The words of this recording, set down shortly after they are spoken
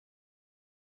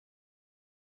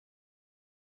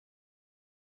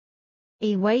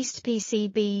E-waste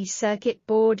PCB circuit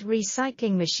board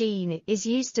recycling machine is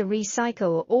used to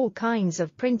recycle all kinds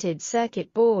of printed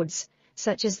circuit boards,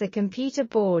 such as the computer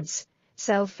boards,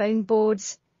 cell phone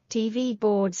boards, TV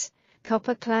boards,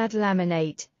 copper-clad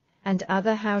laminate, and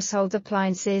other household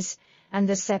appliances, and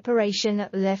the separation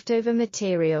of leftover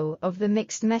material of the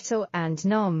mixed metal and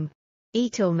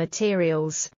non-metal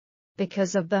materials.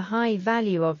 Because of the high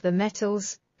value of the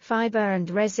metals, fiber and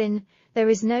resin, there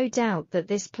is no doubt that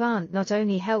this plant not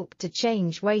only helped to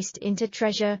change waste into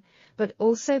treasure, but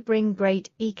also bring great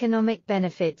economic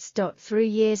benefits. Through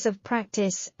years of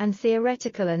practice and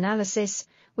theoretical analysis,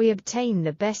 we obtain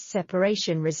the best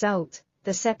separation result.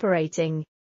 The separating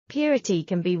purity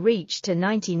can be reached to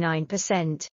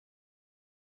 99%.